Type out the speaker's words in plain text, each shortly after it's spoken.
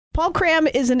Paul Cram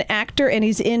is an actor, and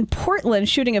he's in Portland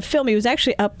shooting a film. He was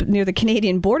actually up near the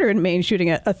Canadian border in Maine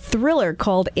shooting a thriller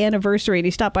called Anniversary, and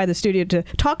he stopped by the studio to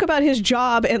talk about his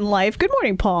job and life. Good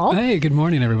morning, Paul. Hey, good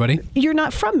morning, everybody. You're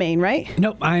not from Maine, right?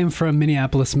 Nope, I am from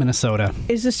Minneapolis, Minnesota.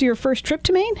 Is this your first trip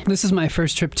to Maine? This is my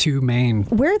first trip to Maine.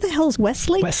 Where the hell's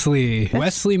Wesley?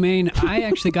 Wesley, Maine. I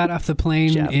actually got off the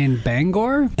plane in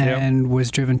Bangor and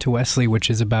was driven to Wesley, which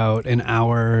is about an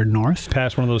hour north.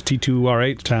 Past one of those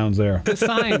T2R8 towns there. The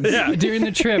signs during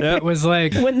the trip, it was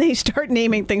like... When they start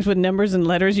naming things with numbers and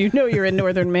letters, you know you're in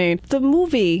northern Maine. The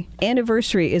movie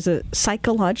Anniversary is a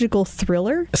psychological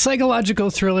thriller? A psychological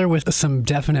thriller with some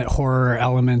definite horror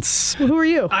elements. Who are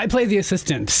you? I play the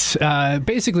assistant.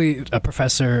 Basically, a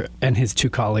professor and his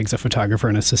two colleagues, a photographer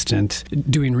and assistant,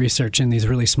 doing research in these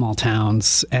really small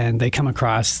towns, and they come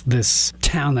across this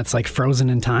town that's like frozen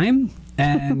in time.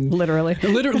 And literally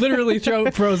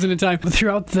frozen in time.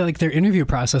 Throughout their interview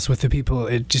process with the people,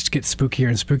 it just gets spookier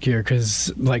and spookier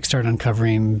because start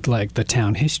uncovering the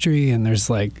town history, and there's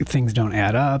things don't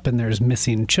add up, and there's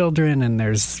missing children, and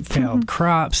there's failed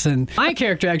crops, and my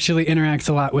character actually interacts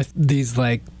a lot with these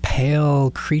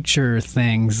pale creature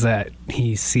things that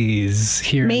he sees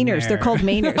here. Mainers. They're called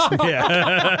Mainers.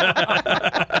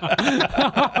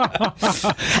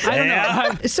 I don't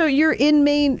know. So you're in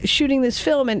Maine shooting this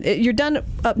film, and you're done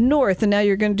up north, and now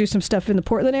you're going to do some stuff in the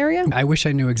Portland area? I wish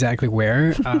I knew exactly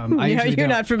where. You're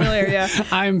not familiar, yeah.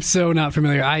 I'm so not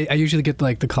familiar. I usually get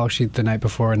the call sheet the night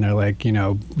before, and they're like,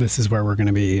 this is where we're going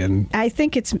to be. And I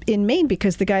think it's in Maine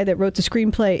because the guy that wrote the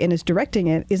screenplay and is directing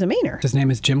it is a Mainer. His name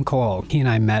is Jim Cole. He and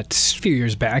I met a few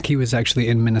years back. He was actually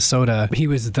in Minnesota. He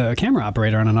was the camera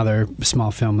operator on another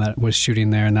small film that was shooting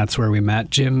there, and that's where we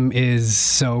met. Jim is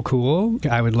so cool.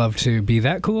 I would love to be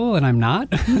that cool, and I'm not.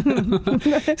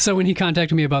 So when he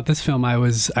contacted me about this film, I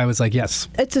was like, yes.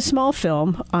 It's a small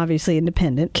film, obviously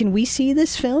independent. Can we see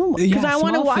this film? Because I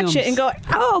want to watch it and go,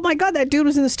 oh my God, that dude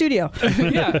was in the studio.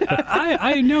 Yeah,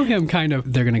 I know him kind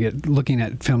of. They're going to get looking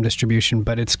at film distribution,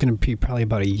 but it's going to be probably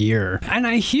about a year. And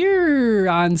I hear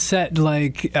on set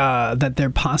that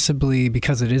they're possibly,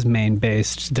 because it is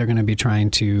Maine-based, they're going to be trying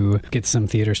to get some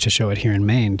theaters to show it here in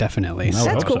Maine, definitely.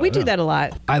 That's cool. We do that a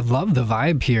lot. I love the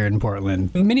vibe here in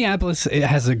Portland. Minneapolis, it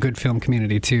has a good film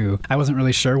community, too. I wasn't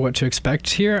really sure what to expect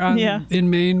here in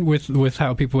Maine with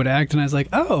how people would act, and I was like,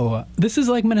 oh, this is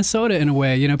like Minnesota in a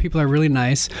way. People are really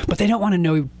nice, but they don't want to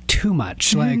know too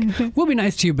much. We'll be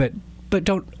nice to you, but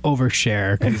don't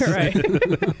overshare. Right.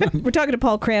 We're talking to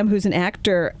Paul Cram, who's an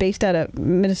actor based out of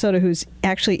Minnesota, who's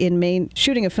actually in Maine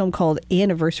shooting a film called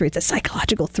Anniversary. It's a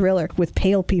psychological thriller with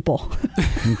pale people.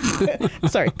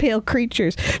 Sorry, pale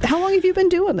creatures. How long have you been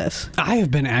doing this? I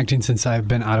have been acting since I've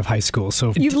been out of high school.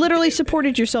 So you've literally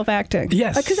supported yourself acting?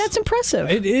 Yes. Because that's impressive.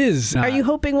 It is. Are you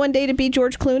hoping one day to be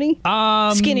George Clooney?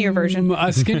 Skinnier version.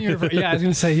 A skinnier version. Yeah, I was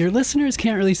going to say, your listeners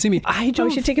can't really see me.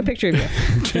 We should take a picture of you.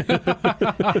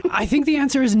 I think the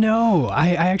answer is no.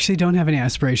 I actually don't have any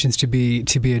aspirations to be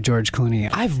a George Clooney.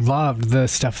 I've loved the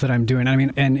stuff that I'm doing. I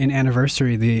mean, and in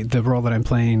Anniversary, the role that I'm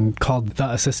playing, called the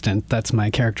assistant, that's my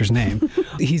character's name.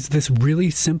 He's this really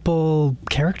simple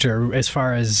character as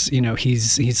far as,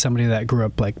 he's somebody that grew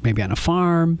up maybe on a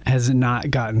farm, has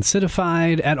not gotten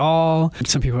citified at all.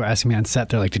 Some people are asking me on set,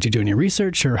 they're like, did you do any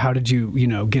research, or how did you,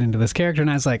 get into this character?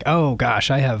 And I was like, oh gosh,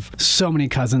 I have so many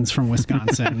cousins from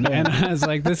Wisconsin. And I was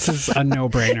like, this is a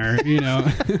no-brainer.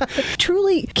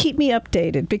 Truly keep me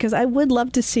updated, because I would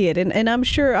love to see it, and I'm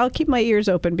sure I'll keep my ears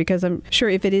open, because I'm sure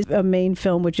if it is a Maine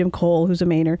film with Jim Cole, who's a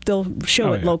Mainer, they'll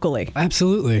show it locally.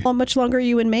 Absolutely. How much longer are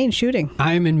you in Maine shooting?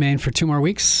 I'm in Maine for 2 more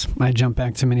weeks. I jump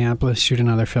back to Minneapolis, shoot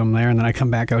another film there, and then I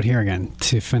come back out here again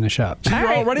to finish up. So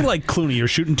you're already like Clooney. You're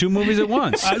shooting 2 movies at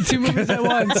once. 2 movies at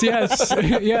once, yes.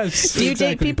 Yes. Do you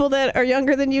date people that are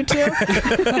younger than you too?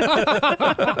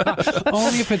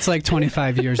 Only if it's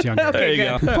 25 years younger. Okay,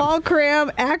 there you go. Paul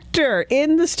Cram, actor,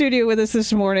 in the studio with us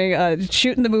this morning,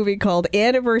 shooting the movie called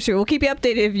Anniversary. We'll keep you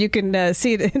updated if you can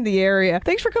see it in the area.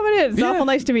 Thanks for coming in. It's awful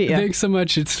nice to meet you. Thanks so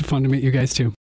much. It's fun to meet you guys too.